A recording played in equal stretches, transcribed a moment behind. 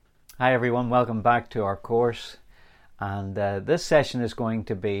Hi everyone, welcome back to our course, and this session is going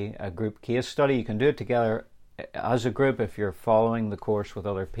to be a group case study. You can do it together as a group if you're following the course with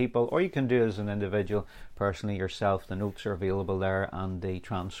other people, or you can do it as an individual, personally yourself. The notes are available there and the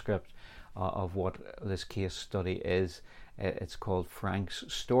transcript of what this case study is. It's called Frank's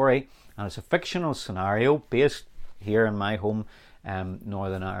Story, and it's a fictional scenario based here in my home,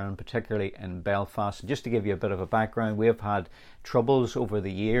 Northern Ireland, particularly in Belfast. Just to give you a bit of a background, we have had troubles over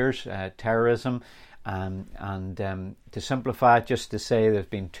the years, terrorism, and to simplify it, just to say there's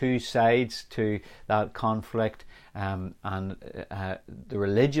been two sides to that conflict, and the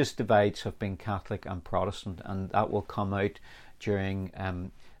religious divides have been Catholic and Protestant, and that will come out during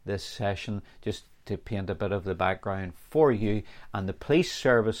this session, just to paint a bit of the background for you. And the police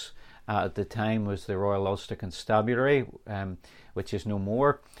service at the time was the Royal Ulster Constabulary, which is no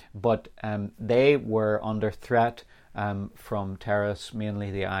more, but they were under threat from terrorists, mainly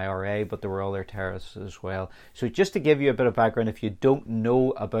the IRA, but there were other terrorists as well. So just to give you a bit of background, if you don't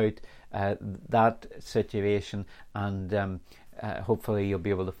know about that situation, and hopefully you'll be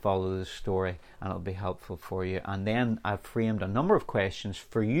able to follow the story and it'll be helpful for you. And then I've framed a number of questions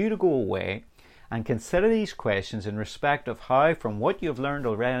for you to go away and consider these questions in respect of how, from what you've learned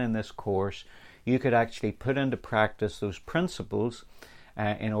already in this course, you could actually put into practice those principles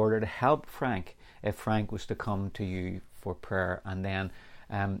in order to help Frank if Frank was to come to you for prayer. And then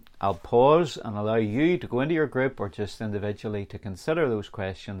I'll pause and allow you to go into your group or just individually to consider those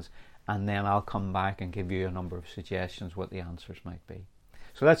questions, and then I'll come back and give you a number of suggestions what the answers might be.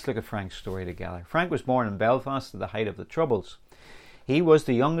 So let's look at Frank's story together. Frank was born in Belfast at the height of the Troubles. He was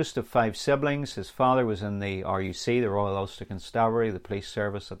the youngest of 5 siblings. His father was in the RUC, the Royal Ulster Constabulary, the police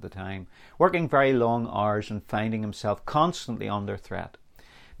service at the time, working very long hours and finding himself constantly under threat.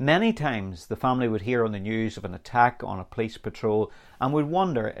 Many times the family would hear on the news of an attack on a police patrol and would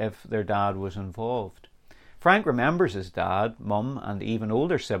wonder if their dad was involved. Frank remembers his dad, mum and even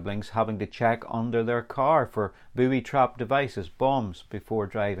older siblings having to check under their car for booby-trap devices, bombs, before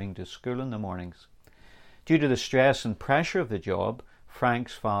driving to school in the mornings. Due to the stress and pressure of the job,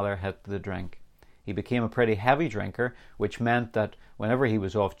 Frank's father hit the drink. He became a pretty heavy drinker, which meant that whenever he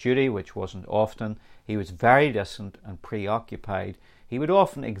was off duty, which wasn't often, he was very distant and preoccupied. He would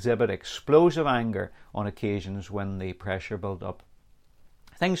often exhibit explosive anger on occasions when the pressure built up.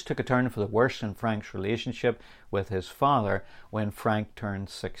 Things took a turn for the worse in Frank's relationship with his father when Frank turned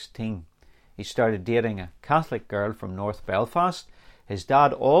 16. He started dating a Catholic girl from North Belfast. His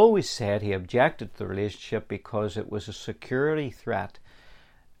dad always said he objected to the relationship because it was a security threat.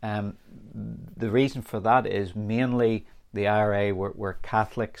 The reason for that is mainly the IRA were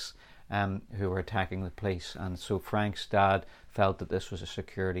Catholics who were attacking the police, and so Frank's dad felt that this was a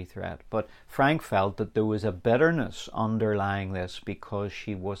security threat. But Frank felt that there was a bitterness underlying this because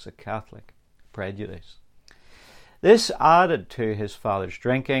she was a Catholic. Prejudice. This, added to his father's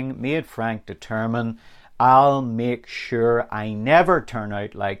drinking, made Frank determine, I'll make sure I never turn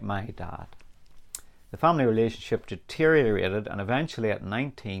out like my dad. The family relationship deteriorated, and eventually at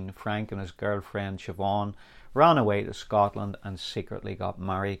 19, Frank and his girlfriend Siobhan ran away to Scotland and secretly got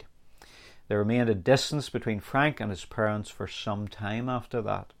married. There remained a distance between Frank and his parents for some time after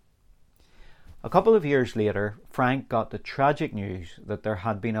that. A couple of years later, Frank got the tragic news that there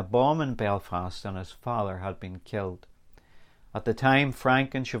had been a bomb in Belfast and his father had been killed. At the time,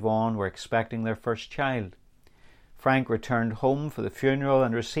 Frank and Siobhan were expecting their first child. Frank returned home for the funeral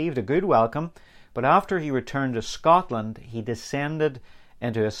and received a good welcome, but after he returned to Scotland, he descended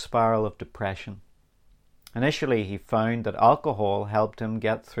into a spiral of depression. Initially, he found that alcohol helped him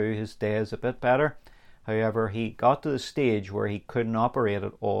get through his days a bit better. However, he got to the stage where he couldn't operate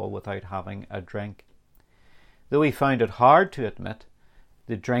at all without having a drink. Though he found it hard to admit,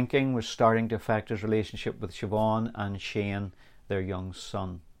 the drinking was starting to affect his relationship with Siobhan and Shane, their young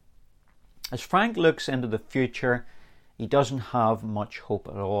son. As Frank looks into the future, he doesn't have much hope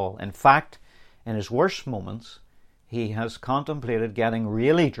at all. In fact, in his worst moments, he has contemplated getting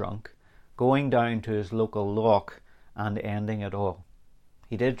really drunk, going down to his local loch and ending it all.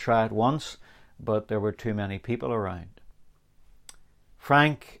 He did try it once, but there were too many people around.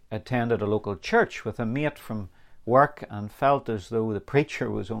 Frank attended a local church with a mate from work and felt as though the preacher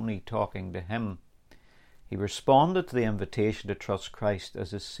was only talking to him. He responded to the invitation to trust Christ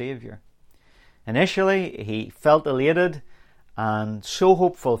as his Saviour. Initially, he felt elated and so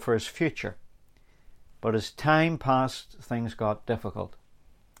hopeful for his future. But as time passed, things got difficult.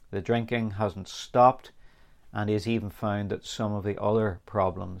 The drinking hasn't stopped, and he has even found that some of the other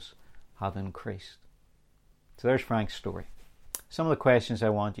problems have increased. So there's Frank's story. Some of the questions I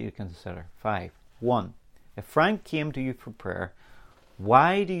want you to consider. 5. 1. If Frank came to you for prayer,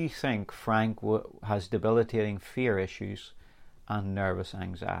 Why do you think Frank has debilitating fear issues and nervous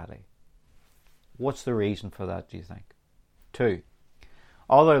anxiety? What's the reason for that, do you think? 2.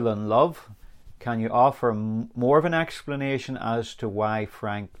 Other than love, can you offer more of an explanation as to why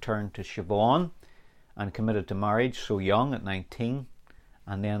Frank turned to Siobhan and committed to marriage so young at 19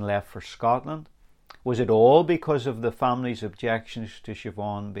 and then left for Scotland? Was it all because of the family's objections to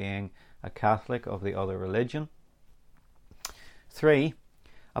Siobhan being a Catholic of the other religion? 3.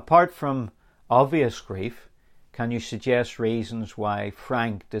 Apart from obvious grief, can you suggest reasons why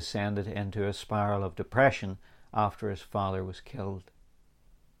Frank descended into a spiral of depression after his father was killed?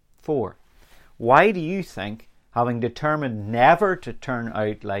 4. Why do you think, having determined never to turn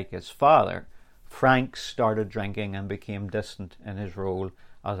out like his father, Frank started drinking and became distant in his role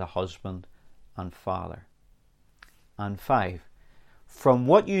as a husband and father? And 5. From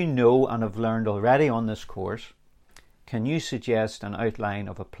what you know and have learned already on this course, can you suggest an outline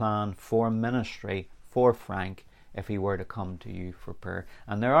of a plan for ministry for Frank if he were to come to you for prayer?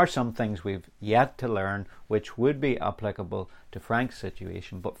 And there are some things we've yet to learn which would be applicable to Frank's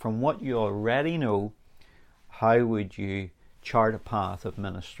situation, but from what you already know, how would you chart a path of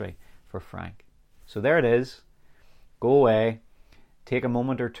ministry for Frank? So there it is. Go away, take a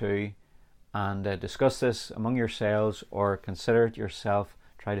moment or two and discuss this among yourselves, or consider it yourself.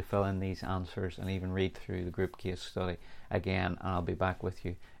 Try to fill in these answers and even read through the group case study again, and I'll be back with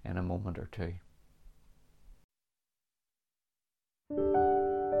you in a moment or two.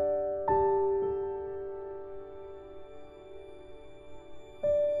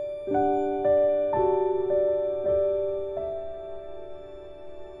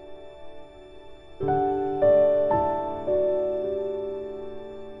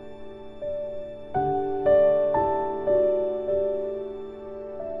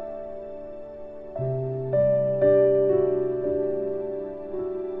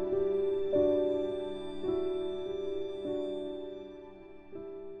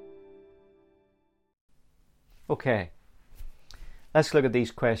 Okay, let's look at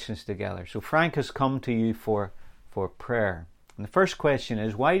these questions together. So Frank has come to you for prayer. And the first question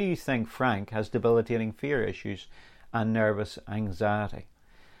is, why do you think Frank has debilitating fear issues and nervous anxiety?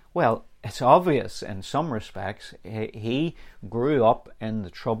 Well, it's obvious in some respects. He grew up in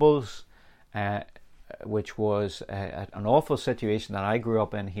the Troubles, which was an awful situation that I grew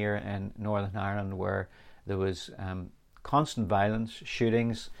up in here in Northern Ireland, where there was constant violence,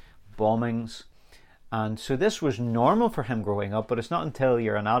 shootings, bombings. And so this was normal for him growing up, but it's not until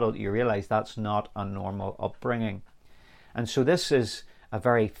you're an adult you realise that's not a normal upbringing. And so this is a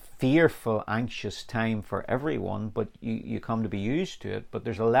very fearful, anxious time for everyone, but you come to be used to it. But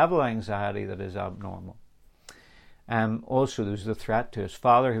there's a level of anxiety that is abnormal. Also, there was the threat to his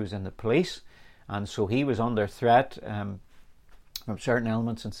father, who was in the police, and so he was under threat from certain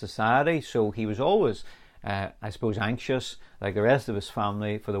elements in society. So he was always, I suppose, anxious, like the rest of his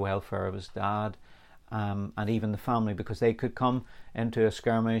family, for the welfare of his dad. And even the family, because they could come into a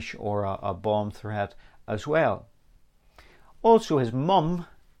skirmish or a bomb threat as well. Also, his mum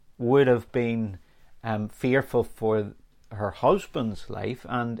would have been fearful for her husband's life,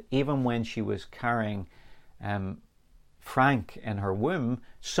 and even when she was carrying Frank in her womb,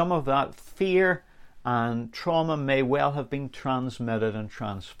 some of that fear and trauma may well have been transmitted and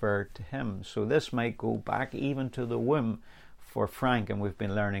transferred to him. So this might go back even to the womb for Frank, and we've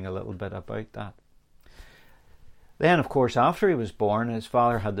been learning a little bit about that. Then, of course, after he was born, his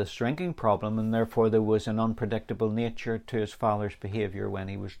father had this drinking problem, and therefore there was an unpredictable nature to his father's behaviour when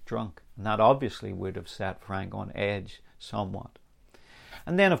he was drunk. And that obviously would have set Frank on edge somewhat.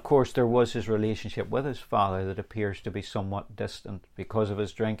 And then, of course, there was his relationship with his father that appears to be somewhat distant because of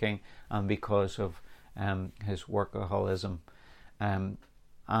his drinking and because of his workaholism.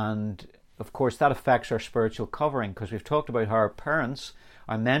 And, of course, that affects our spiritual covering, because we've talked about how our parents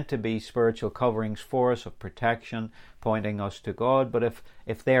are meant to be spiritual coverings for us of protection, pointing us to God. But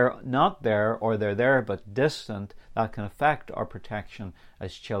if they're not there, or they're there but distant, that can affect our protection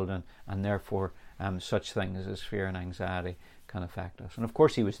as children, and therefore such things as fear and anxiety can affect us. And of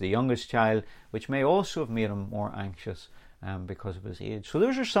course, he was the youngest child, which may also have made him more anxious because of his age. So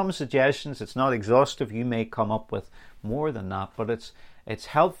those are some suggestions. It's not exhaustive. You may come up with more than that, but it's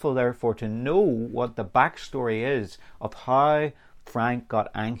helpful, therefore, to know what the backstory is of how Frank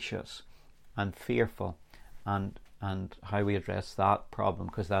got anxious and fearful, and how we address that problem,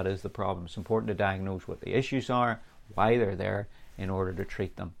 because that is the problem. It's important to diagnose what the issues are, why they're there, in order to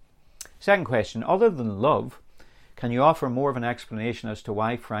treat them. Second question, other than love, can you offer more of an explanation as to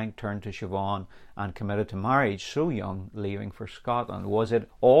why Frank turned to Siobhan and committed to marriage so young, leaving for Scotland? Was it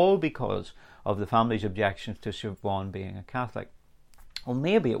all because of the family's objections to Siobhan being a Catholic? Well,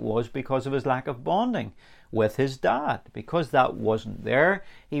 maybe it was because of his lack of bonding with his dad. Because that wasn't there,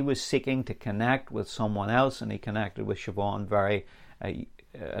 he was seeking to connect with someone else, and he connected with Siobhan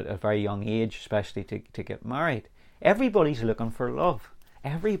at a very young age, especially to get married. Everybody's looking for love.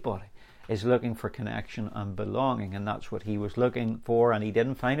 Everybody is looking for connection and belonging, and that's what he was looking for, and he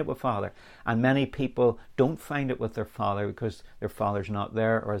didn't find it with father. And many people don't find it with their father because their father's not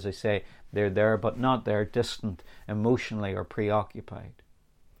there, or as I say, they're there but not there, distant emotionally or preoccupied.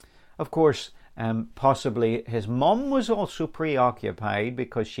 Of course, possibly his mum was also preoccupied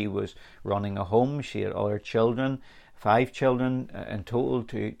because she was running a home. She had other children, 5 children in total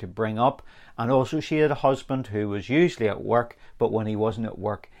to bring up, and also she had a husband who was usually at work, but when he wasn't at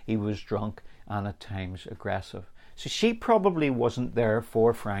work he was drunk and at times aggressive. So she probably wasn't there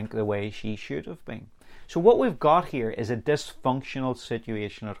for Frank the way she should have been. So what we've got here is a dysfunctional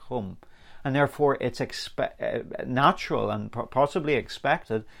situation at home, and therefore it's natural and possibly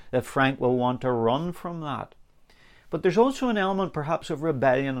expected that Frank will want to run from that. But there's also an element perhaps of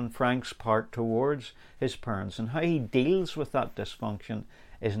rebellion on Frank's part towards his parents, and how he deals with that dysfunction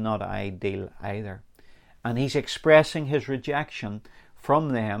is not ideal either. And he's expressing his rejection from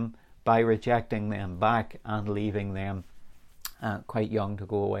them by rejecting them back and leaving them quite young to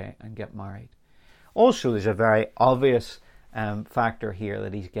go away and get married. Also, there's a very obvious factor here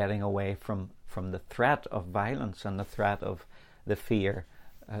that he's getting away from the threat of violence and the threat of the fear,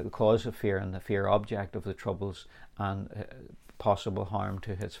 the cause of fear and the fear object of the troubles and possible harm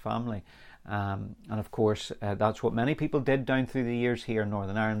to his family. And of course, that's what many people did down through the years here in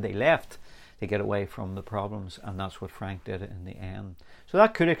Northern Ireland. They left to get away from the problems, and that's what Frank did in the end. So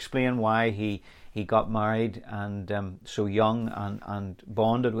that could explain why he got married and so young and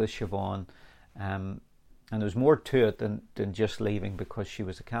bonded with Siobhan. And there's more to it than just leaving because she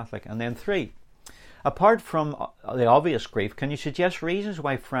was a Catholic. And then 3, apart from the obvious grief, can you suggest reasons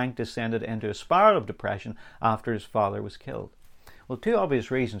why Frank descended into a spiral of depression after his father was killed? Well, 2 obvious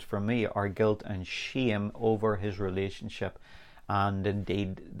reasons for me are guilt and shame over his relationship and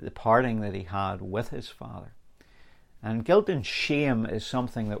indeed the parting that he had with his father. And guilt and shame is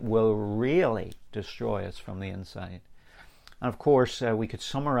something that will really destroy us from the inside. And of course, we could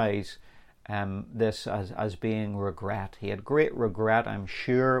summarise this as being regret. He had great regret, I'm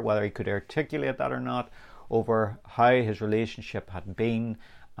sure, whether he could articulate that or not, over how his relationship had been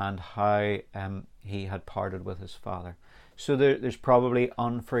and how he had parted with his father. So there's probably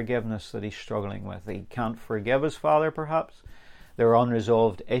unforgiveness that he's struggling with. He can't forgive his father, perhaps. There are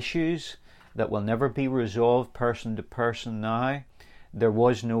unresolved issues that will never be resolved person to person now. There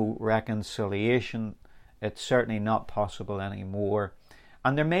was no reconciliation. It's certainly not possible anymore.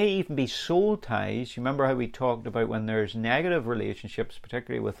 And there may even be soul ties. You remember how we talked about when there's negative relationships,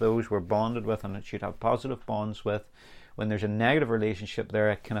 particularly with those we're bonded with and it should have positive bonds with. When there's a negative relationship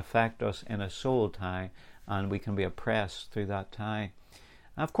there, it can affect us in a soul tie, and we can be oppressed through that tie.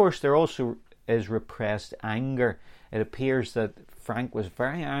 And of course, there also is repressed anger. It appears that Frank was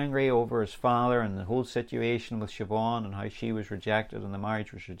very angry over his father and the whole situation with Siobhan and how she was rejected and the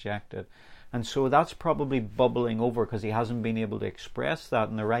marriage was rejected. And so that's probably bubbling over because he hasn't been able to express that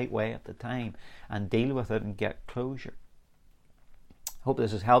in the right way at the time and deal with it and get closure. Hope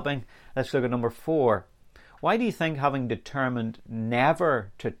this is helping. Let's look at number 4. Why do you think, having determined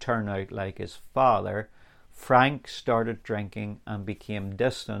never to turn out like his father, Frank started drinking and became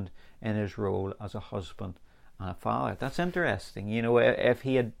distant in his role as a husband and a father? That's interesting. You know, if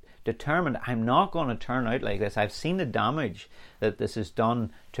he had determined, I'm not going to turn out like this. I've seen the damage that this has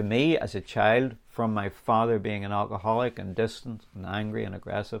done to me as a child from my father being an alcoholic and distant and angry and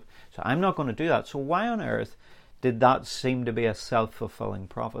aggressive. So I'm not going to do that. So why on earth did that seem to be a self-fulfilling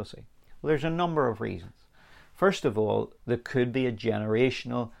prophecy? Well, there's a number of reasons. First of all, there could be a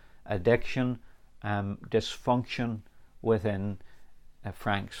generational addiction, dysfunction within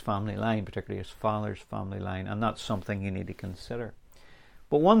Frank's family line, particularly his father's family line, and that's something you need to consider.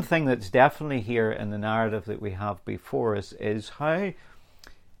 But one thing that's definitely here in the narrative that we have before us is how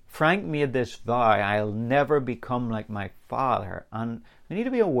Frank made this vow, I'll never become like my father. And we need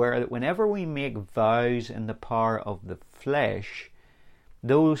to be aware that whenever we make vows in the power of the flesh,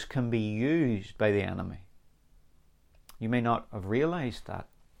 those can be used by the enemy. You may not have realised that.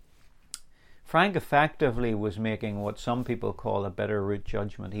 Frank effectively was making what some people call a bitter root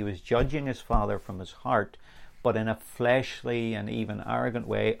judgment. He was judging his father from his heart, but in a fleshly and even arrogant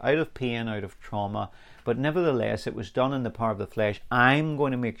way, out of pain, out of trauma. But nevertheless, it was done in the power of the flesh. I'm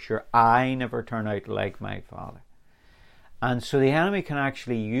going to make sure I never turn out like my father. And so the enemy can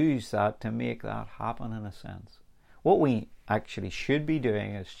actually use that to make that happen in a sense. What we actually should be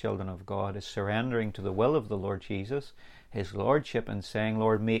doing as children of God is surrendering to the will of the Lord Jesus, his lordship and saying,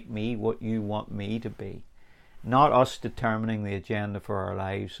 Lord, make me what you want me to be. Not us determining the agenda for our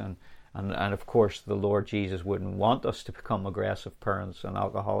lives. And of course, the Lord Jesus wouldn't want us to become aggressive parents and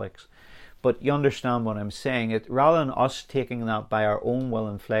alcoholics. But you understand what I'm saying. Rather than us taking that by our own will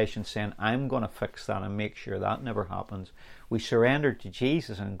and flesh and saying, I'm going to fix that and make sure that never happens, we surrender to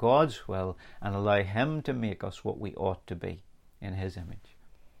Jesus and God's will and allow him to make us what we ought to be in his image.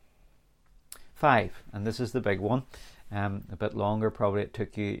 5, and this is the big one, a bit longer probably it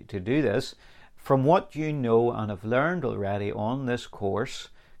took you to do this. From what you know and have learned already on this course,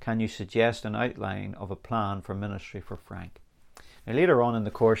 can you suggest an outline of a plan for ministry for Frank? Now, later on in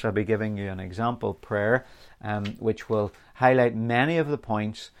the course, I'll be giving you an example prayer which will highlight many of the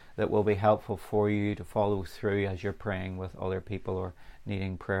points that will be helpful for you to follow through as you're praying with other people or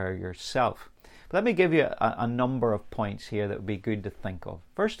needing prayer yourself. But let me give you a number of points here that would be good to think of.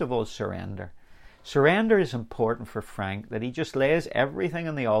 First of all, surrender. Surrender is important for Frank, that he just lays everything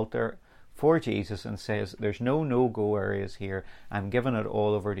on the altar for Jesus and says, there's no no-go areas here. I'm giving it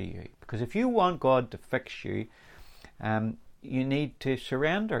all over to you. Because if you want God to fix you, you need to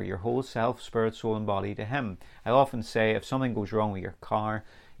surrender your whole self, spirit, soul and body to him. I often say if something goes wrong with your car,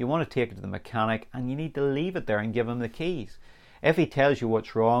 you want to take it to the mechanic and you need to leave it there and give him the keys. If he tells you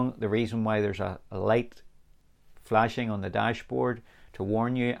what's wrong, the reason why there's a light flashing on the dashboard to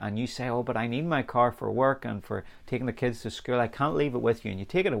warn you, and you say, oh, but I need my car for work and for taking the kids to school, I can't leave it with you, and you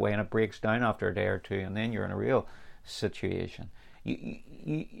take it away and it breaks down after a day or two, and then you're in a real situation.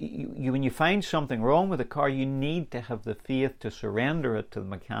 When you find something wrong with the car, you need to have the faith to surrender it to the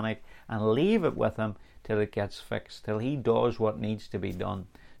mechanic and leave it with him till it gets fixed, till he does what needs to be done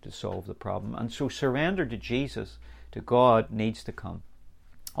to solve the problem. And so surrender to Jesus, to God, needs to come.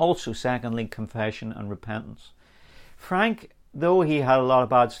 Also, secondly, confession and repentance. Frank, though he had a lot of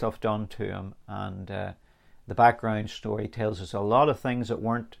bad stuff done to him, and the background story tells us a lot of things that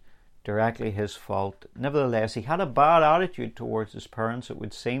weren't directly his fault, nevertheless he had a bad attitude towards his parents, it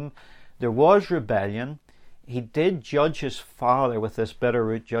would seem. There was rebellion. He did judge his father with this bitter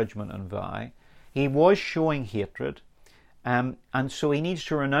root judgment and vow. He was showing hatred, and so he needs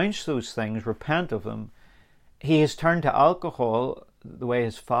to renounce those things, repent of them. He has turned to alcohol the way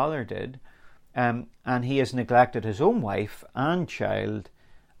his father did, and he has neglected his own wife and child,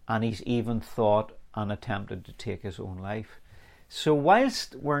 and he's even thought and attempted to take his own life. So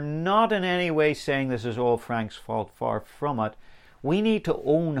whilst we're not in any way saying this is all Frank's fault, far from it, we need to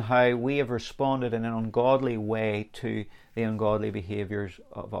own how we have responded in an ungodly way to the ungodly behaviours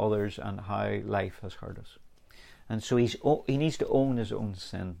of others and how life has hurt us. And so he needs to own his own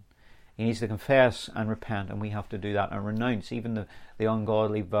sin. He needs to confess and repent, and we have to do that and renounce even the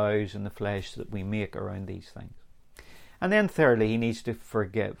ungodly vows in the flesh that we make around these things. And then thirdly, he needs to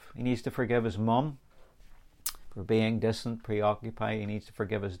forgive. He needs to forgive his mum for being distant, preoccupied. He needs to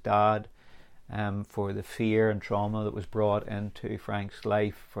forgive his dad for the fear and trauma that was brought into Frank's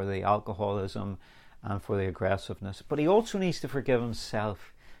life, for the alcoholism and for the aggressiveness. But he also needs to forgive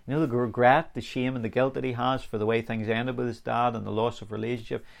himself. You know, the regret, the shame and the guilt that he has for the way things ended with his dad and the loss of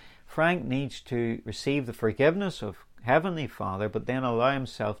relationship. Frank needs to receive the forgiveness of Heavenly Father, but then allow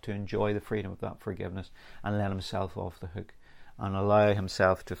himself to enjoy the freedom of that forgiveness and let himself off the hook and allow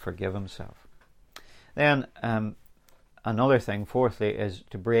himself to forgive himself. Then another thing, fourthly, is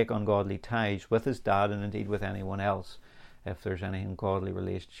to break ungodly ties with his dad and indeed with anyone else if there's any ungodly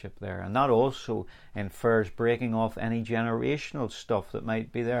relationship there. And that also infers breaking off any generational stuff that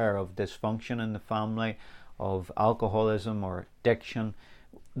might be there of dysfunction in the family, of alcoholism or addiction.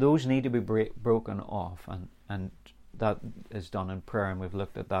 Those need to be broken off, and that is done in prayer, and we've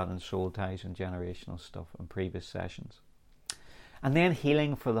looked at that in soul ties and generational stuff in previous sessions. And then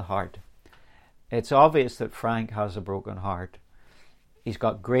healing for the heart. It's obvious that Frank has a broken heart. He's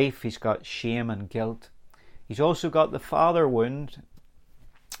got grief, he's got shame and guilt. He's also got the father wound.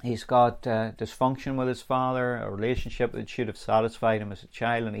 He's got dysfunction with his father, a relationship that should have satisfied him as a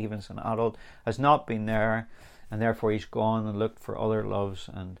child and even as an adult has not been there, and therefore he's gone and looked for other loves,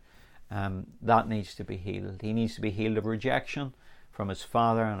 and that needs to be healed. He needs to be healed of rejection from his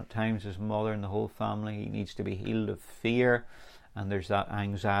father and at times his mother and the whole family. He needs to be healed of fear, and there's that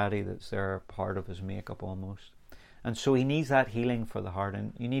anxiety that's there, part of his makeup almost. And so he needs that healing for the heart.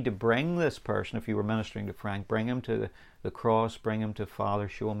 And you need to bring this person, if you were ministering to Frank, bring him to the cross, bring him to Father,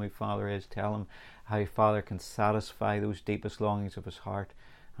 show him who Father is, tell him how Father can satisfy those deepest longings of his heart.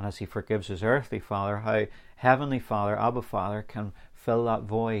 And as he forgives his earthly father, how Heavenly Father, Abba Father, can fill that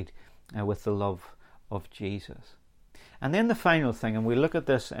void with the love of Jesus. And then the final thing, and we'll look at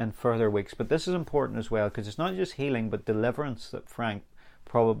this in further weeks, but this is important as well, because it's not just healing, but deliverance that Frank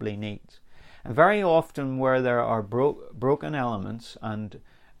probably needs. And very often where there are broken elements and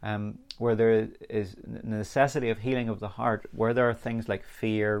where there is necessity of healing of the heart, where there are things like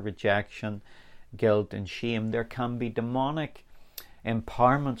fear, rejection, guilt and shame, there can be demonic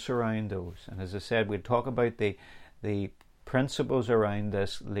empowerments around those. And as I said, we'll talk about the principles around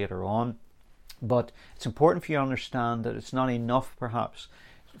this later on. But it's important for you to understand that it's not enough perhaps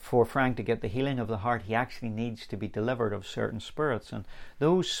for Frank to get the healing of the heart. He actually needs to be delivered of certain spirits. And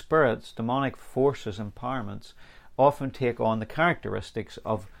those spirits, demonic forces, empowerments, often take on the characteristics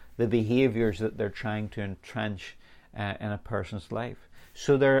of the behaviours that they're trying to entrench in a person's life.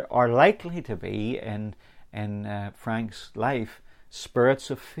 So there are likely to be in Frank's life spirits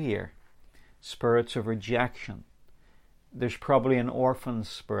of fear, spirits of rejection. There's probably an orphan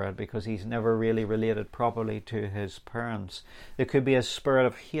spirit because he's never really related properly to his parents. There could be a spirit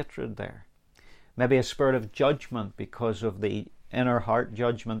of hatred there. Maybe a spirit of judgment because of the inner heart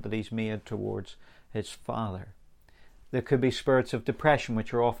judgment that he's made towards his father. There could be spirits of depression,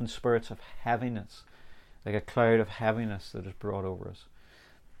 which are often spirits of heaviness, like a cloud of heaviness that is brought over us.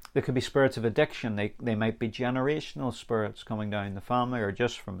 There could be spirits of addiction. They might be generational spirits coming down the family or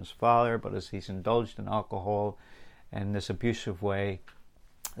just from his father, but as he's indulged in alcohol in this abusive way,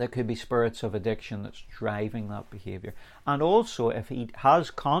 there could be spirits of addiction that's driving that behaviour. And also, if he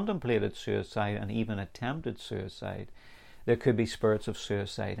has contemplated suicide and even attempted suicide, there could be spirits of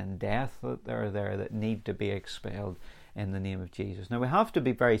suicide and death that are there that need to be expelled in the name of Jesus. Now, we have to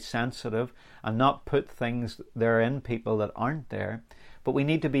be very sensitive and not put things there in people that aren't there, but we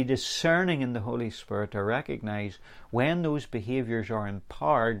need to be discerning in the Holy Spirit to recognise when those behaviours are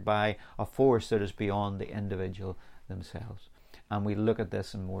empowered by a force that is beyond the individual themselves. And we'll look at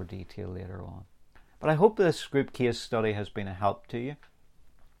this in more detail later on. But I hope this group case study has been a help to you.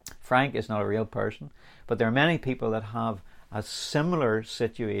 Frank is not a real person, but there are many people that have a similar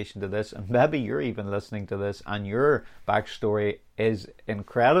situation to this, and maybe you're even listening to this and your backstory is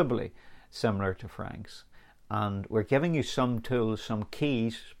incredibly similar to Frank's. And we're giving you some tools, some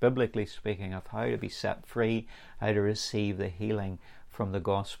keys, biblically speaking, of how to be set free, how to receive the healing from the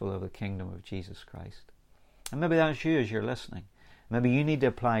gospel of the kingdom of Jesus Christ. And maybe that's you as you're listening. Maybe you need to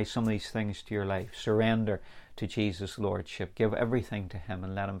apply some of these things to your life. Surrender to Jesus' lordship. Give everything to him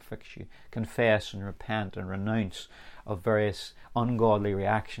and let him fix you. Confess and repent and renounce of various ungodly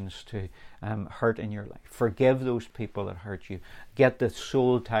reactions to hurt in your life. Forgive those people that hurt you. Get the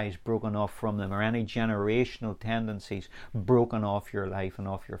soul ties broken off from them, or any generational tendencies broken off your life and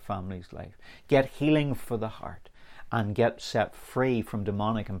off your family's life. Get healing for the heart and get set free from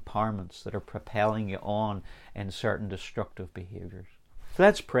demonic empowerments that are propelling you on in certain destructive behaviours. So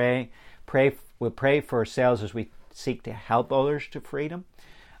let's pray. We'll pray for ourselves as we seek to help others to freedom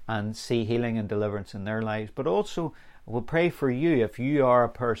and see healing and deliverance in their lives. But also, we'll pray for you if you are a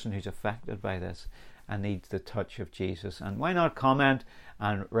person who's affected by this and needs the touch of Jesus. And why not comment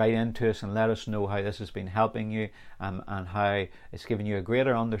and write into us and let us know how this has been helping you and how it's given you a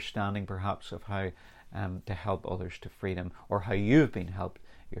greater understanding perhaps of how to help others to freedom, or how you've been helped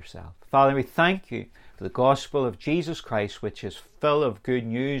yourself. Father, we thank you for the gospel of Jesus Christ, which is full of good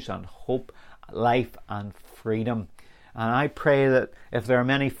news and hope, life and freedom. And I pray that if there are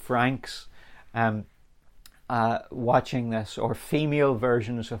many Franks watching this, or female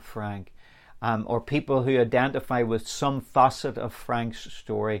versions of Frank, or people who identify with some facet of Frank's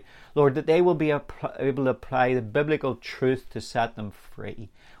story, Lord, that they will be able to apply the biblical truth to set them free,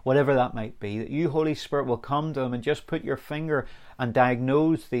 whatever that might be. That you, Holy Spirit, will come to them and just put your finger and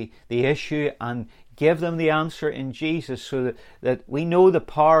diagnose the issue and give them the answer in Jesus, so that we know the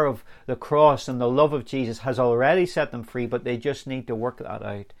power of the cross and the love of Jesus has already set them free, but they just need to work that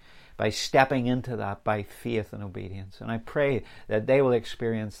out by stepping into that by faith and obedience. And I pray that they will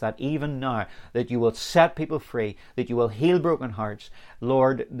experience that even now, that you will set people free, that you will heal broken hearts,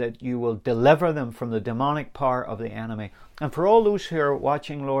 Lord, that you will deliver them from the demonic power of the enemy. And for all those who are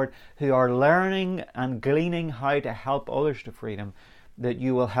watching, Lord, who are learning and gleaning how to help others to freedom, that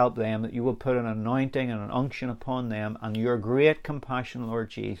you will help them, that you will put an anointing and an unction upon them and your great compassion,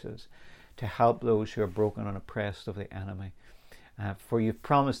 Lord Jesus, to help those who are broken and oppressed of the enemy. For you've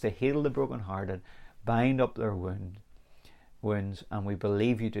promised to heal the brokenhearted, bind up their wounds, and we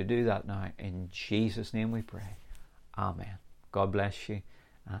believe you to do that now. In Jesus' name we pray. Amen. God bless you,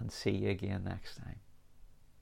 and see you again next time.